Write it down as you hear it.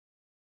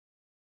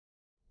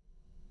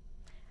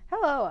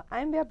Hello,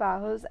 I'm Bea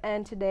Barros,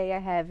 and today I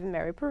have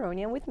Mary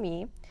Paronyan with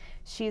me.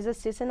 She's a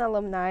seasoned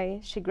alumni.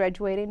 She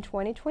graduated in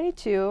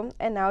 2022,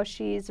 and now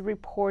she's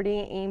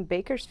reporting in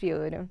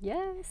Bakersfield.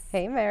 Yes.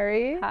 Hey,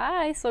 Mary.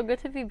 Hi, so good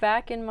to be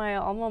back in my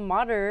alma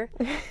mater.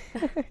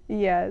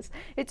 Yes,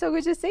 it's so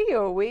good to see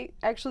you. We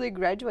actually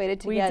graduated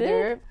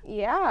together. We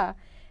did? Yeah.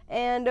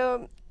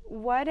 And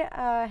what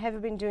have you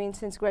been doing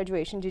since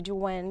graduation? Did you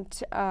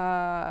went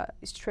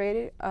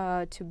straight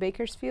to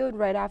Bakersfield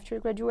right after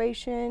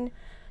graduation?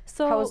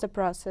 So how was the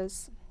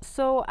process?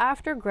 So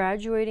after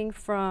graduating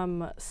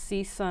from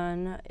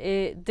CSUN,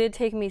 it did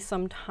take me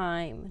some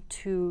time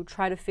to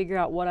try to figure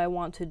out what I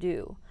want to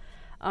do.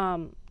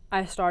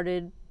 I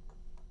started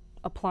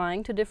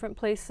applying to different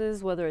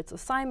places, whether it's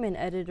assignment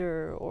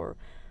editor or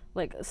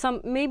like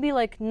maybe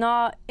like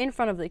not in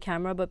front of the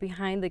camera, but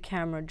behind the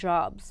camera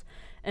jobs.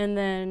 And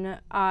then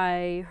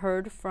I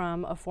heard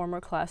from a former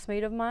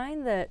classmate of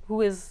mine who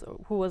was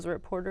a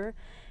reporter,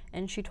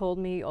 and she told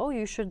me, oh,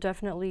 you should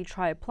definitely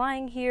try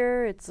applying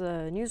here. It's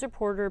a news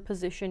reporter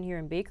position here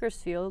in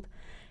Bakersfield.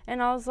 And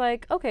I was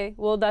like, okay,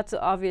 well, that's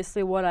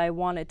obviously what I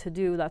wanted to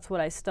do. That's what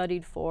I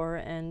studied for.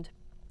 And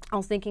I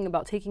was thinking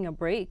about taking a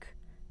break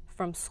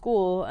from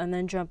school and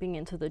then jumping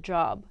into the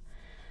job.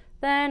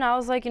 Then I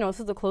was like, this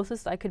is the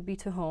closest I could be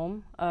to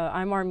home.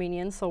 I'm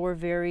Armenian, so we're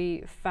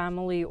very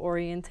family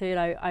oriented.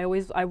 I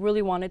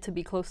really wanted to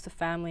be close to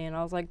family, and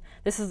I was like,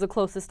 this is the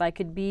closest I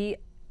could be,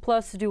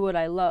 plus do what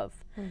I love.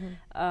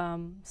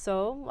 Mm-hmm.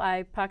 So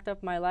I packed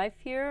up my life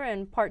here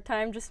and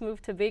part-time just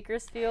moved to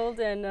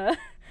Bakersfield, and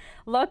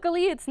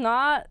luckily it's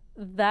not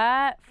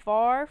that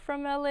far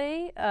from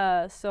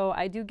LA, so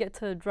I do get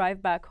to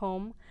drive back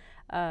home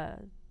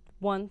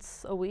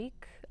once a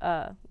week.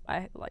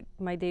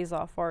 My days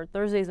off are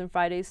Thursdays and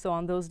Fridays, so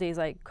on those days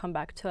I come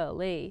back to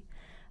LA.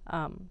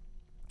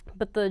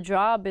 But the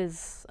job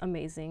is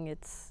amazing.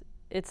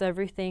 It's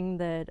everything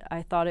that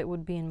I thought it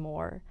would be and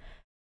more.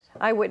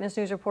 Eyewitness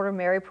News reporter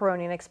Mary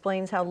Paronyan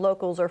explains how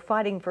locals are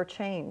fighting for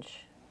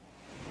change.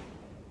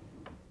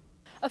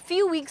 A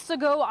few weeks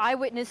ago,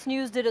 Eyewitness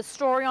News did a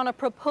story on a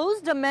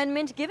proposed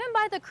amendment given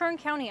by the Kern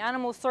County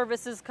Animal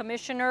Services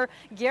Commissioner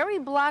Gary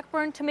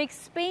Blackburn to make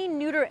spay,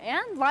 neuter,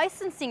 and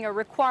licensing a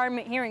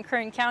requirement here in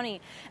Kern County.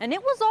 And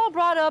it was all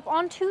brought up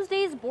on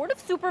Tuesday's Board of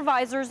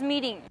Supervisors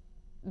meeting.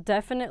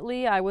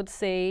 Definitely, I would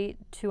say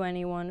to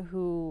anyone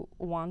who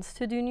wants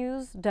to do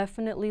news,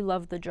 definitely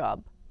love the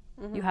job.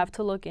 Mm-hmm. You have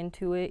to look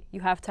into it.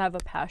 You have to have a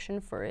passion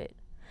for it.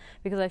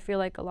 Because I feel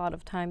like a lot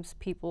of times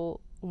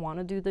people want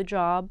to do the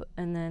job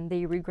and then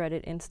they regret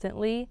it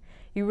instantly.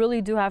 You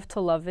really do have to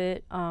love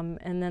it,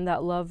 and then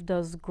that love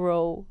does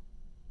grow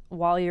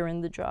while you're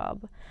in the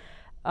job.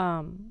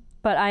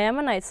 But I am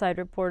a nightside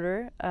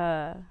reporter,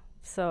 and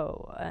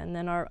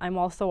then I'm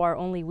also our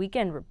only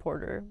weekend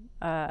reporter.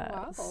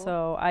 Wow.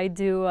 So I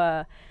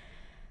do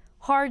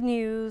hard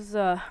news,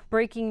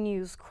 breaking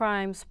news,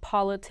 crimes,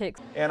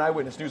 politics. And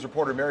Eyewitness News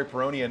reporter Mary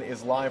Paronyan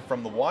is live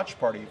from the watch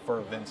party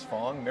for Vince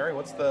Fong. Mary,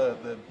 what's the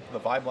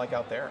vibe like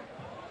out there?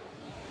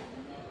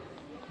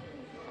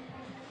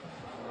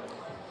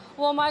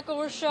 Well, Michael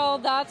Rochelle,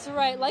 that's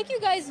right. Like you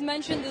guys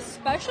mentioned, the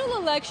special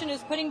election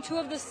is putting two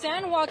of the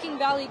San Joaquin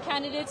Valley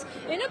candidates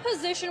in a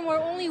position where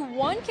only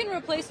one can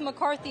replace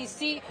McCarthy's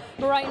seat.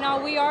 But right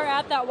now we are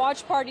at that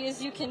watch party,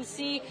 as you can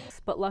see.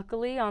 But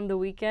luckily on the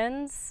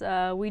weekends,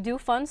 we do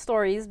fun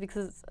stories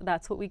because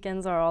that's what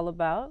weekends are all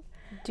about.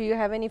 Do you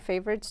have any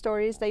favorite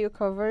stories that you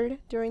covered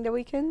during the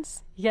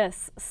weekends?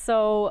 Yes.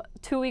 So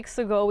 2 weeks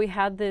ago, we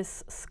had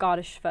this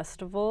Scottish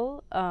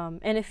festival.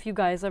 And if you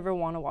guys ever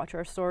want to watch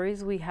our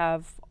stories, we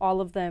have all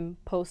of them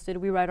posted.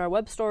 We write our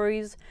web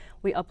stories.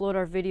 We upload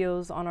our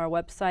videos on our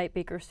website,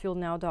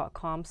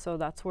 bakersfieldnow.com. So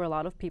that's where a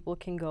lot of people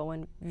can go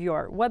and view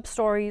our web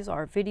stories,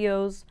 our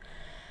videos.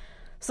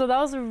 So that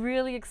was a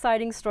really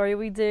exciting story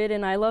we did,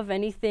 and I love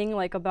anything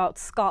like about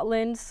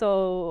Scotland,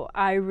 so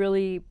I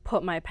really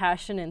put my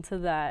passion into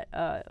that.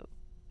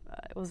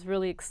 It was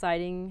really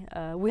exciting.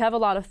 We have a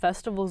lot of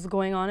festivals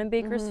going on in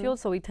Bakersfield,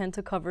 so we tend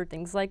to cover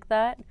things like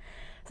that.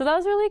 So that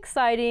was really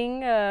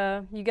exciting.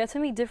 You get to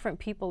meet different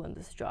people in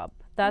this job.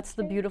 That's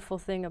the beautiful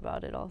thing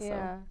about it also.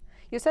 Yeah.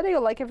 You said that you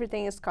like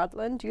everything in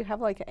Scotland. Do you have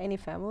like any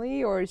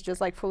family, or it's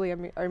just like fully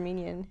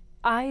Armenian?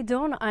 I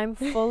don't. I'm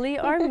fully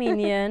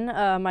Armenian.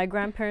 My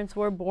grandparents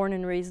were born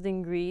and raised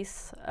in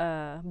Greece,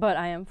 but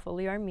I am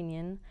fully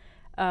Armenian.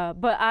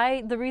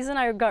 But the reason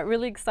I got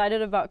really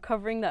excited about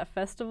covering that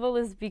festival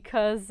is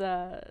because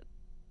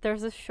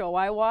there's a show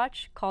I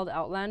watch called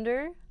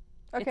Outlander.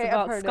 Okay, it's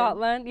about I've heard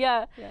Scotland.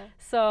 Yeah. Yeah.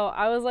 So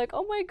I was like,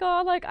 oh my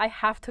God, like I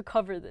have to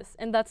cover this.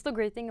 And that's the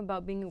great thing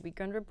about being a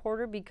weekend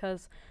reporter,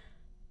 because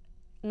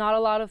not a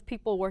lot of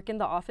people work in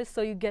the office,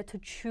 so you get to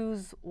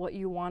choose what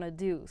you want to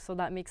do. So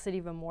that makes it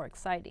even more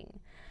exciting.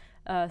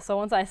 So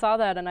once I saw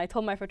that and I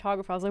told my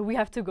photographer, I was like, we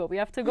have to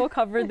go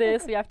cover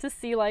this. We have to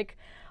see like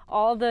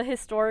all the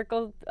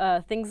historical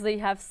things they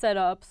have set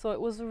up. So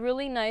it was a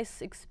really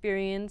nice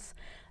experience.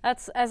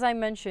 That's, as I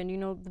mentioned,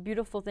 the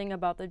beautiful thing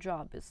about the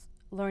job is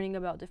learning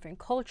about different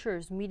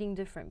cultures, meeting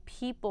different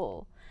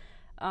people.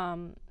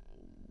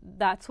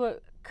 That's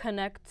what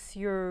connects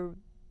your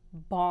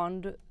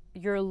bond,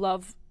 your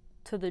love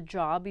to the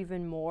job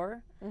even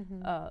more,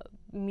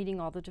 meeting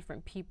all the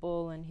different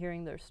people and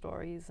hearing their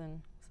stories.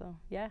 And so,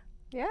 yeah.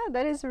 Yeah,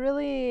 that is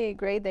really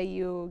great that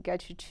you get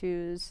to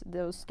choose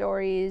those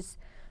stories.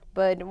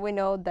 But we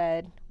know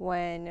that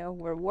when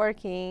we're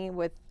working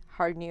with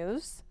hard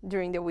news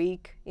during the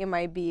week, it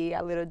might be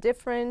a little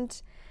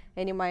different.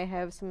 And you might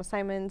have some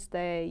assignments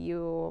that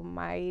you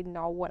might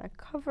not want to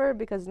cover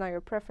because it's not your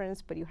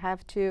preference, but you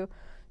have to.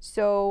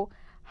 So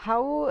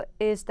how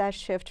is that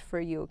shift for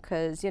you?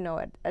 Because, you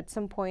know, at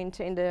some point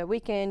in the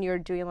weekend, you're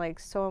doing like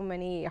so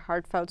many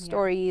heartfelt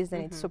stories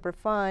and it's super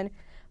fun.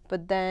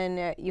 But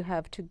then you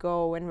have to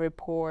go and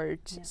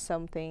report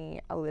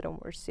something a little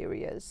more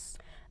serious.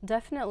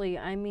 Definitely.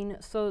 I mean,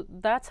 so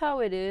that's how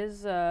it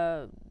is.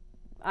 I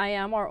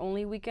am our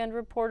only weekend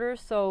reporter,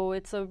 so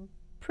it's a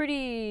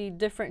pretty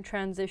different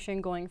transition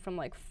going from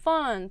like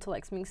fun to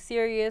like something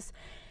serious.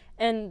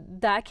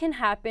 And that can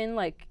happen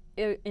like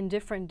in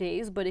different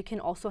days, but it can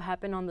also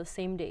happen on the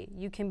same day.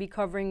 You can be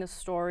covering a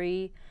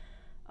story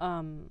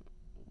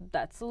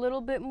that's a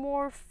little bit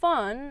more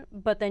fun,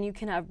 but then you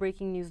can have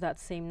breaking news that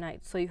same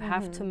night. So you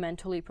have to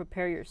mentally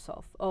prepare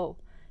yourself. Oh,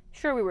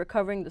 sure, we were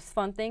covering this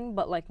fun thing,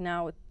 but like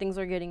now things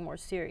are getting more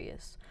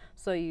serious.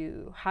 So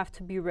you have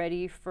to be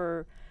ready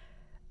for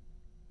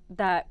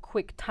that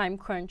quick time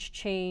crunch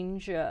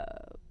change.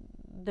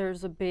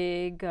 There's a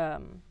big,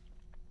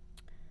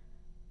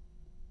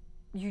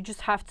 you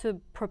just have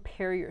to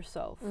prepare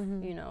yourself,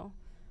 you know,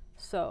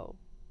 so.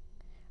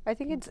 I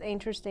think it's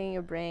interesting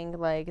you bring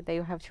like that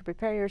you have to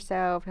prepare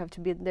yourself, you have to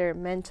be there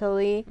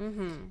mentally.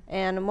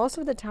 And most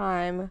of the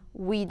time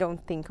we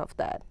don't think of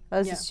that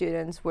as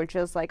students. We're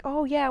just like,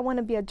 oh yeah, I want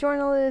to be a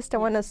journalist, I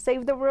want to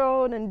save the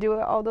world and do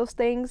all those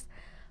things.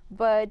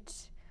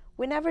 But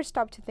we never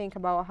stop to think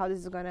about how this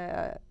is going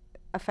to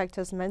affect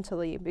us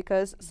mentally,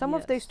 because some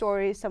of the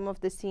stories, some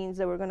of the scenes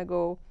that we're going to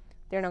go,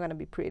 they're not going to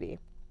be pretty.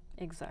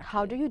 Exactly.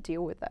 How do you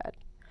deal with that?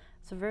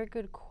 It's a very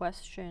good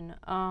question.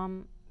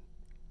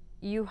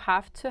 You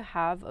have to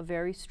have a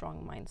very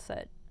strong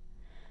mindset.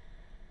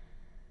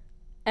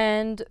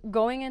 And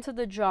going into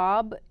the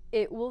job,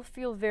 it will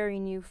feel very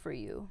new for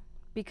you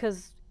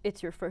because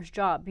it's your first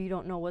job. You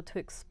don't know what to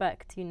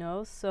expect, you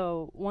know?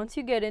 So once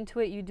you get into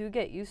it, you do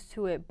get used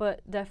to it.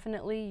 But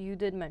definitely, you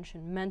did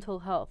mention mental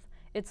health.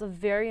 It's a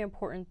very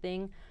important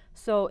thing.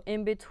 So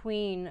in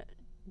between,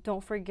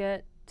 don't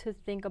forget to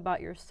think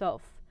about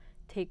yourself.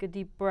 Take a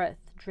deep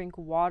breath, drink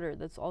water.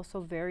 That's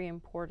also very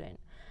important.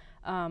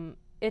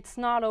 It's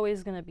not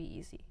always going to be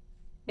easy.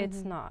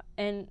 It's not.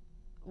 And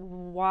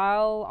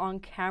while on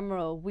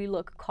camera we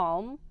look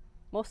calm,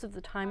 most of the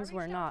times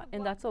we're not,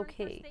 and that's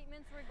okay.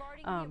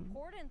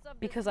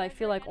 Because I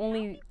feel like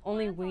only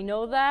we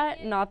know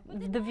that, not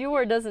the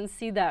viewer doesn't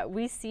see that.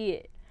 We see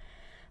it.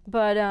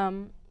 But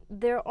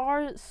there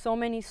are so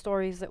many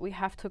stories that we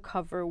have to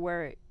cover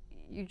where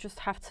you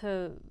just have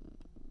to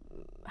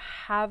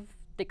have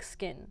thick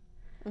skin.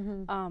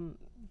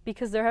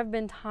 Because there have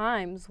been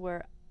times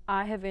where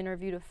I have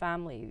interviewed a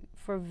family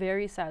for a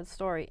very sad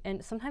story,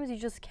 and sometimes you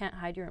just can't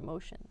hide your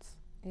emotions.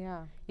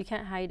 Yeah. You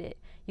can't hide it.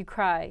 You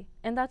cry,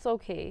 and that's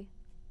okay.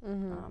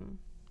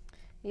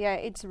 Yeah,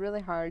 it's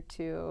really hard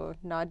to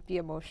not be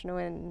emotional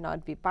and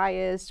not be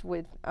biased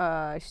with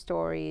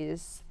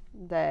stories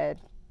that,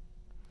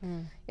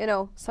 you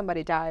know,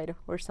 somebody died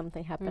or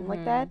something happened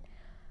like that.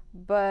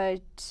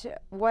 But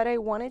what I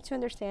wanted to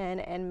understand,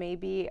 and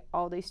maybe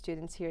all the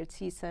students here at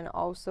CSUN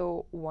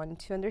also want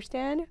to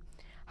understand,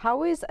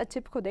 how is a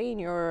typical day in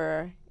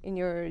your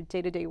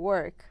day-to-day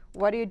work?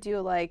 What do you do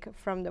like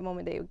from the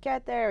moment that you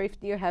get there? If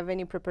you have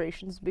any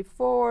preparations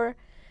before,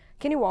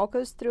 can you walk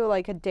us through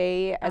like a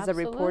day as a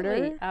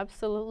reporter?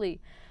 Absolutely.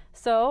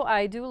 So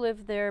I do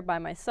live there by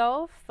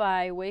myself.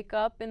 I wake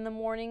up in the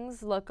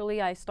mornings.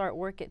 Luckily, I start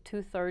work at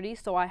 2:30,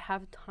 so I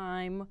have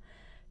time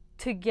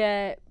to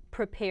get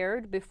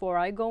prepared before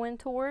I go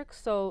into work.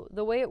 So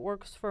the way it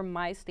works for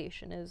my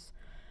station is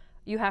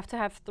you have to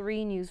have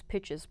 3 news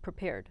pitches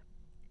prepared.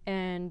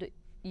 And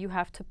you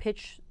have to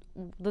pitch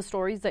the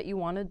stories that you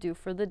want to do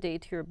for the day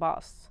to your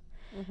boss.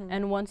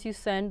 And once you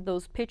send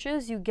those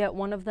pitches, you get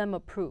one of them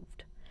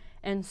approved.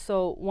 And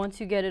so once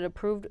you get it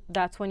approved,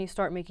 that's when you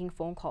start making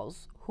phone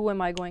calls. Who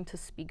am I going to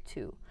speak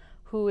to?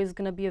 Who is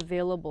going to be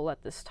available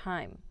at this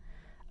time?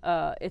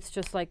 It's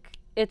just like,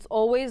 it's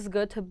always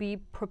good to be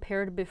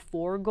prepared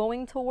before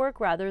going to work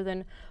rather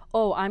than,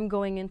 oh, I'm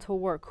going into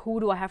work.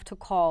 Who do I have to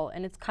call?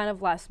 And it's kind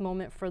of last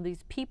moment for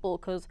these people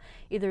because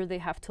either they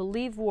have to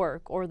leave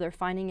work or they're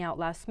finding out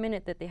last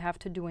minute that they have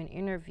to do an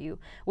interview,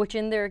 which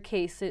in their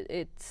case,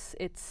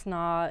 it's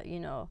not, you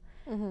know,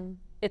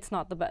 it's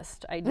not the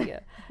best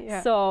idea.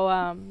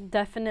 So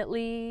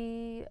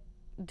definitely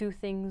do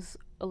things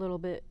a little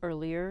bit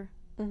earlier.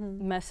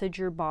 Message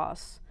your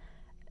boss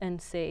and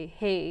say,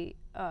 hey,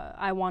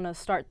 I want to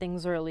start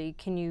things early.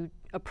 Can you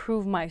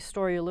approve my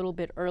story a little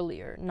bit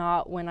earlier,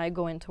 not when I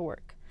go into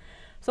work?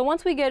 So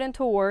once we get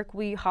into work,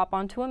 we hop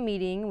onto a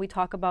meeting. We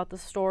talk about the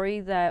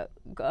story that,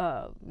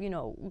 you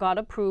know, got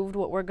approved,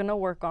 what we're going to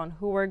work on,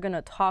 who we're going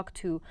to talk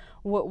to,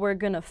 what we're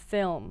going to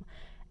film.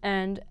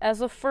 And as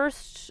a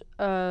first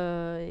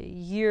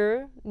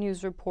year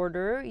news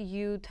reporter,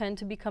 you tend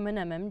to become an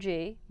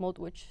MMJ,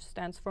 which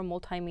stands for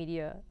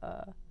multimedia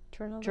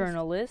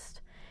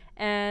journalist.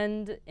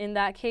 And in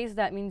that case,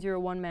 that means you're a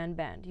one-man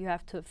band. You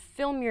have to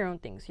film your own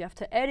things. You have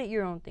to edit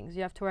your own things.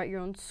 You have to write your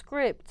own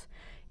script.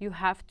 You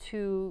have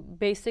to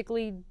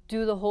basically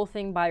do the whole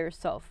thing by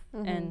yourself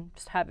and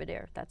just have it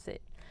air. That's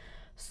it.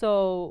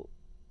 So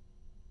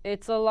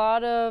it's a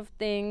lot of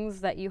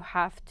things that you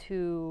have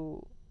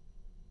to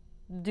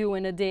do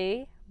in a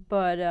day,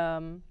 but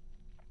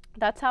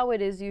that's how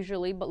it is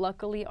usually. But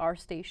luckily, our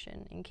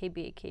station in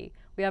KBAK,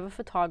 we have a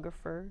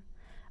photographer,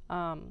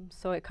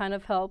 so it kind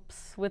of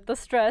helps with the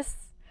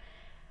stress.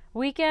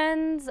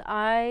 Weekends,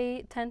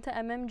 I tend to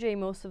MMJ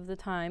most of the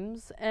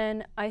times,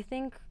 and I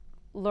think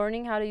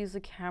learning how to use a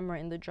camera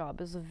in the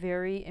job is a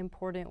very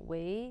important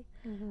way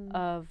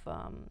of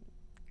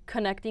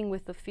connecting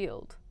with the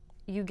field.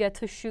 You get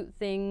to shoot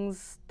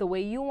things the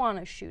way you want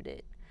to shoot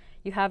it.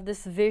 You have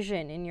this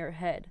vision in your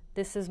head.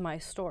 This is my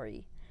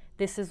story.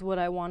 This is what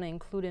I want to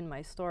include in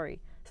my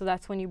story. So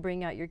that's when you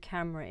bring out your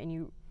camera and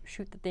you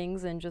shoot the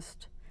things and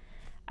just,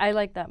 I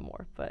like that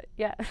more, but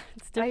yeah,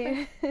 it's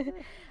different.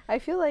 I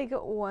feel like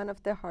one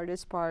of the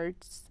hardest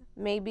parts,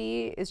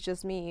 maybe it's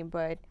just me,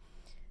 but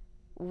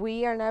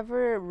we are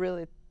never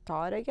really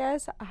taught, I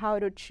guess, how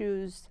to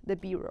choose the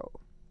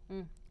B-roll,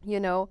 you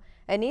know,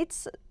 and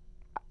it's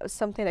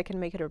something that can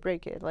make it or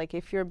break it. Like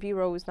if your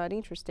B-roll is not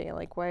interesting,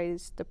 like why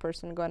is the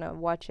person gonna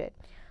watch it?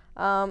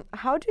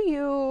 How do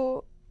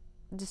you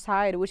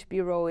decide which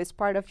B-roll is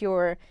part of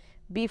your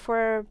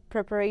before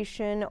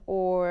preparation,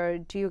 or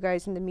do you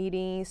guys in the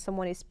meeting,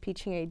 someone is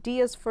pitching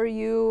ideas for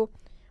you,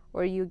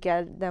 or you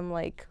get them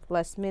like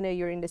last minute,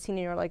 you're in the scene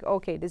and you're like,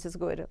 okay, this is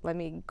good, let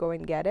me go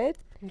and get it?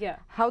 Yeah.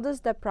 How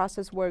does that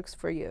process works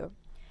for you?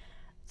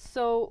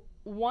 So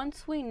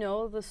once we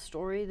know the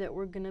story that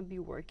we're going to be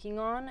working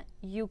on,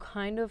 you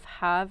kind of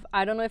have,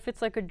 I don't know if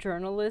it's like a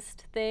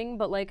journalist thing,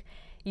 but like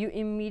you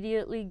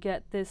immediately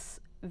get this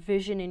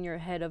vision in your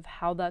head of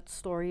how that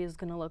story is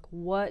going to look.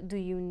 What do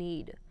you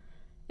need?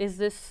 Is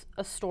this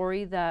a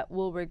story that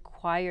will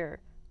require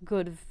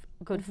good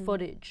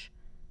footage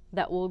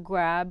that will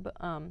grab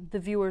the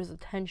viewer's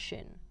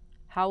attention?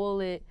 How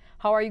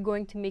are you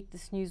going to make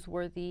this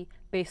newsworthy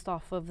based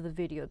off of the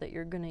video that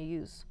you're going to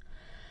use?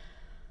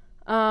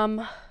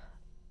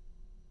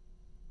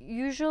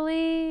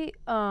 Usually,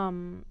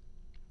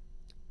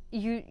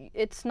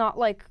 it's not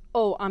like,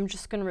 oh, I'm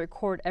just going to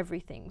record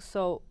everything.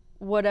 So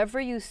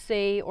whatever you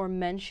say or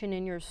mention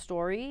in your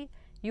story,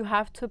 you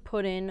have to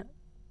put in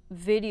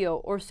video,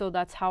 or so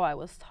that's how I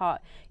was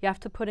taught. You have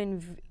to put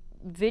in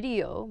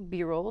video,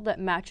 B-roll,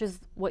 that matches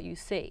what you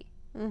say.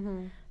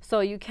 So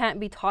you can't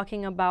be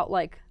talking about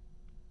like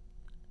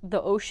the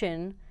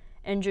ocean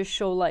and just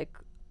show like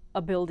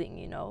a building,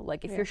 you know?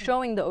 Like if you're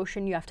showing the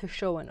ocean, you have to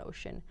show an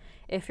ocean.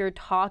 If you're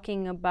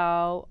talking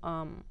about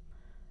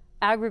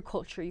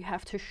agriculture, you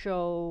have to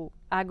show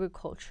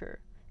agriculture.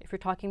 If you're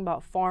talking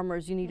about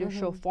farmers, you need to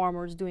show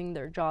farmers doing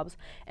their jobs.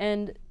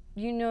 And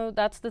you know,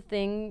 that's the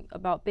thing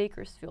about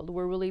Bakersfield.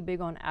 We're really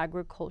big on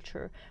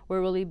agriculture. We're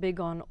really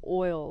big on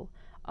oil,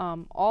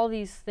 all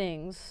these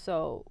things.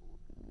 So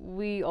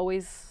we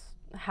always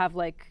have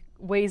like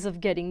ways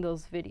of getting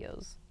those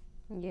videos.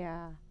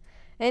 Yeah.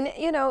 And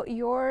you know,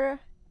 your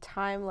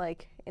time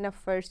like in a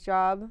first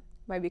job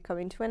might be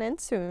coming to an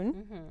end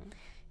soon.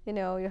 You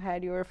know, you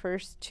had your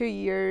first 2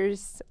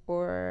 years,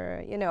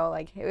 or you know,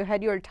 like you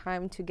had your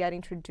time to get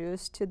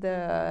introduced to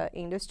the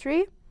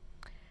industry.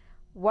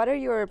 What are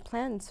your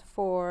plans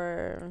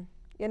for,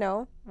 you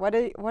know, what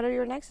are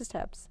your next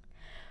steps?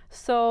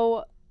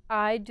 So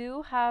I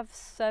do have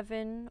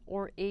 7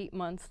 or 8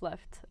 months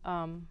left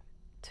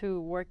to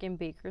work in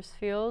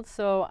Bakersfield.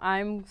 So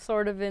I'm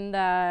sort of in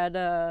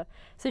that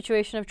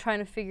situation of trying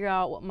to figure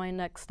out what my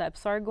next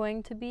steps are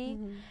going to be.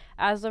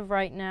 As of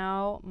right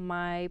now,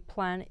 my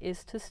plan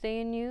is to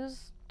stay in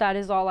news. That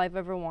is all I've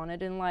ever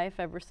wanted in life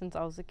ever since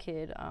I was a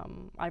kid.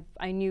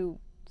 I knew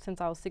since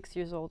I was 6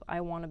 years old,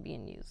 I want to be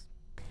in news.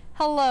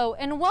 Hello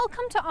and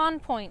welcome to On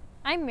Point.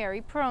 I'm Mary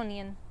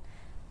Paronyan.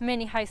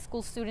 Many high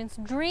school students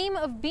dream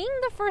of being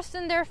the first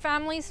in their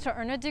families to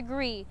earn a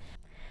degree.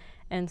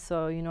 And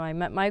so, you know, I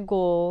met my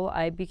goal.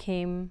 I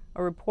became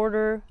a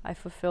reporter. I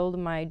fulfilled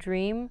my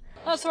dream.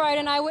 That's right,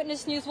 and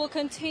Eyewitness News will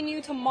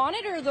continue to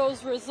monitor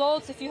those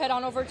results. If you head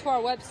on over to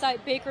our website,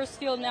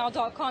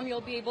 bakersfieldnow.com,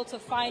 you'll be able to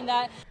find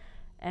that.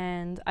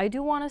 And I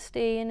do want to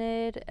stay in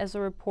it as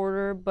a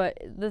reporter, but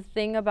the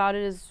thing about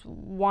it is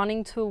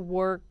wanting to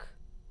work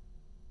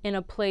in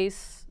a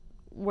place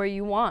where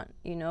you want,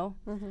 you know?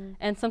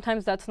 And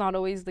sometimes that's not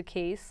always the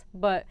case.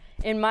 But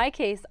in my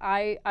case,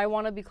 I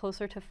want to be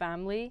closer to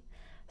family.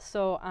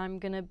 So I'm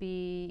going to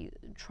be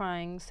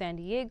trying San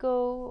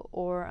Diego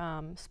or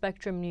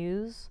Spectrum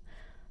News.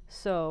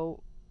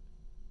 So,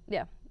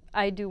 yeah,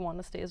 I do want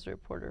to stay as a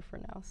reporter for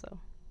now. So.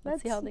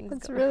 let's see how things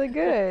That's go. really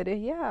good.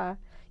 Yeah.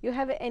 You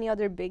have any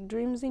other big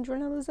dreams in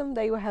journalism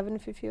that you haven't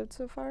fulfilled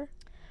so far?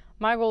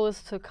 My goal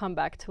is to come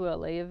back to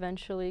LA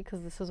eventually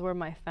because this is where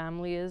my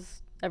family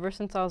is. Ever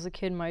since I was a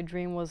kid, my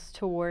dream was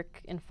to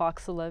work in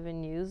Fox 11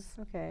 News.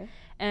 Okay.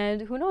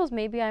 And who knows,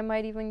 maybe I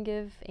might even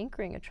give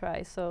anchoring a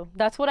try. So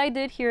that's what I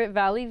did here at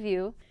Valley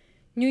View.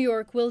 New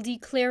York will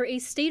declare a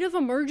state of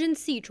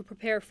emergency to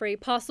prepare for a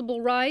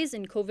possible rise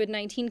in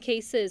COVID-19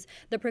 cases.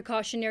 The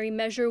precautionary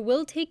measure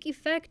will take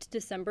effect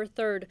December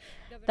 3rd.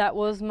 That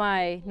was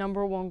my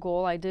 #1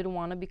 goal. I did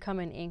want to become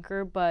an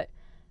anchor, but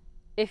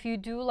if you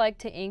do like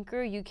to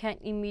anchor, you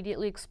can't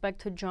immediately expect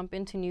to jump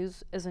into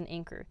news as an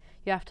anchor.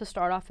 You have to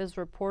start off as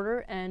a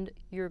reporter, and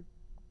your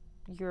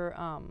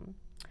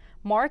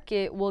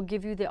market will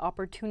give you the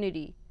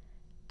opportunity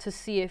to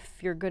see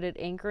if you're good at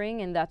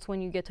anchoring, and that's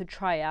when you get to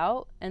try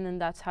out, and then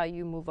that's how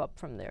you move up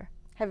from there.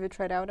 Have you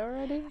tried out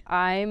already?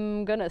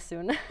 I'm gonna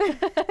soon.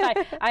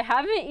 I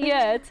haven't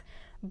yet,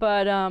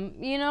 but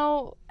you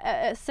know,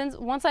 since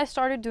once I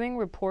started doing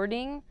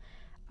reporting,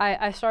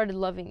 I started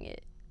loving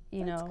it.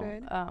 You That's know,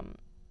 good.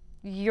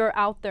 you're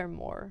out there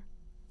more,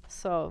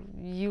 so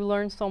you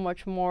learn so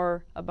much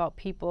more about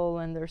people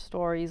and their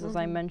stories, as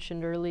I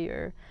mentioned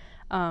earlier,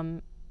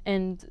 and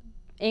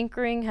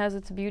anchoring has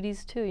its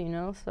beauties too. You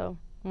know, so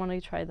I want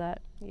to try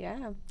that.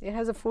 Yeah, it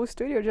has a full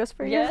studio just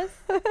for you. Yes,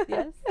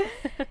 yes.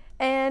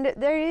 And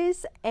there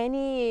is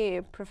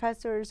any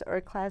professors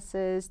or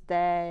classes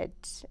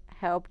that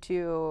helped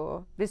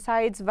you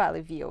besides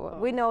Valley View?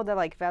 We know that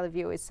like Valley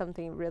View is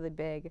something really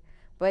big,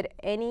 but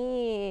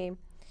any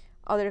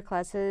other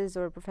classes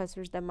or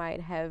professors that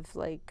might have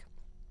like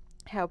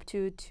helped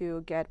you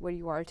to get where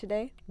you are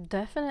today?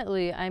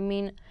 Definitely. I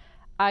mean,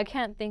 I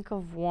can't think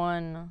of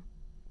one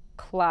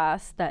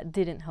class that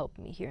didn't help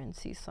me here in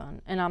CSUN.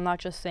 And I'm not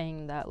just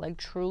saying that, like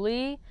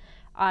truly,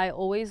 I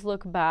always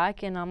look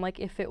back and I'm like,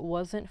 if it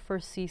wasn't for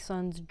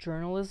CSUN's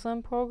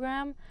journalism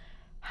program,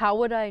 how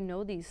would I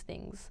know these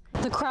things?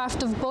 The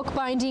craft of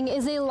bookbinding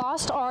is a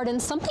lost art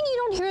and something you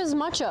don't hear as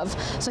much of.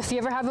 So if you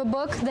ever have a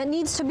book that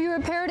needs to be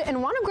repaired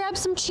and want to grab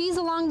some cheese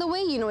along the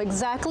way, you know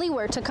exactly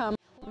where to come.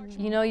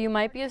 You know, you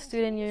might be a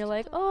student and you're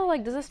like, oh,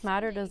 like, does this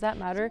matter? Does that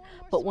matter?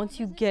 But once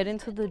you get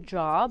into the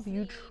job,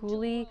 you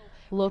truly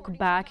look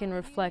back and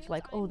reflect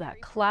like, oh,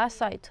 that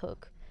class I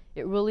took,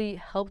 it really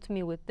helped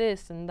me with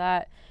this and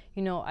that.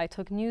 You know, I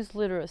took news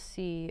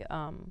literacy,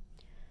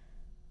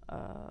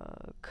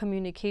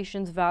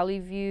 communications, Valley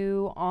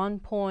View, On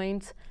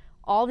Point,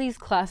 all these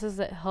classes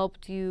that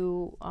helped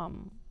you,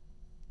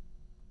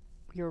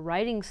 your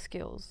writing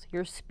skills,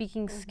 your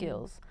speaking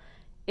skills.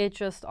 It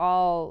just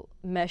all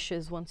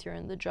meshes once you're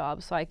in the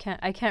job. So I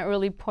can't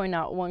really point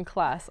out one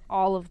class.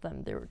 All of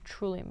them, they were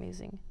truly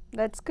amazing.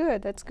 That's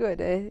good. That's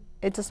good.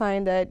 It's a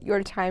sign that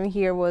your time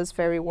here was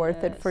very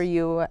worth it for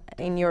you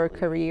in your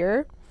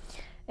career.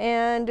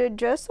 And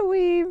just so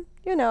we,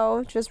 you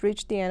know, just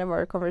reached the end of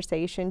our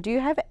conversation, do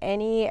you have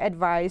any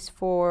advice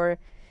for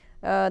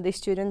the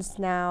students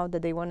now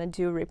that they want to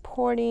do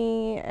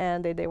reporting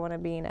and that they want to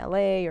be in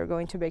LA or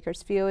going to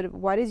Bakersfield?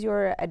 What is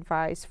your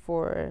advice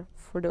for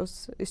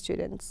those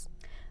students?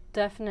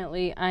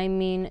 Definitely. I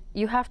mean,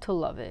 you have to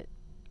love it.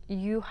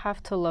 You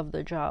have to love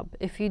the job.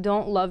 If you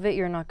don't love it,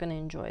 you're not going to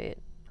enjoy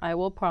it. I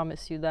will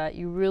promise you that.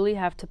 You really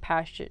have to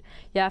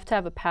you have to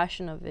have a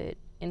passion of it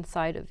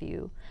inside of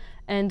you.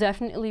 And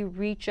definitely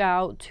reach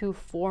out to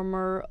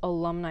former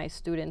alumni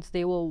students.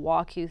 They will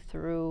walk you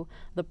through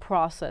the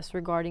process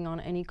regarding on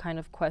any kind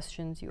of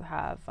questions you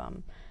have.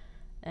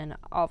 And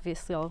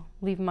obviously I'll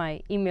leave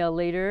my email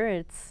later.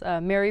 It's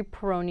Mary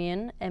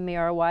Paronyan,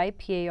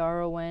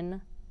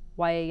 MaryParonyan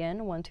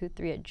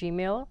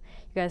 123@gmail.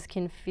 You guys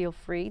can feel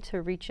free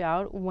to reach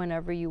out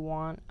whenever you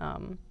want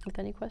with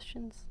any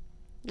questions.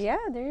 Yeah,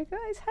 there you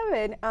guys have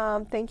it.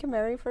 Thank you,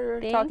 Mary,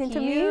 for talking to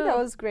me. That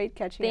was great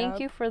catching up. Thank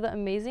you for the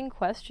amazing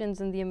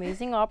questions and the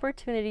amazing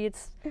opportunity.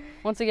 It's,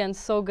 once again,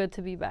 so good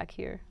to be back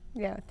here.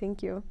 Yeah,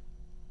 thank you.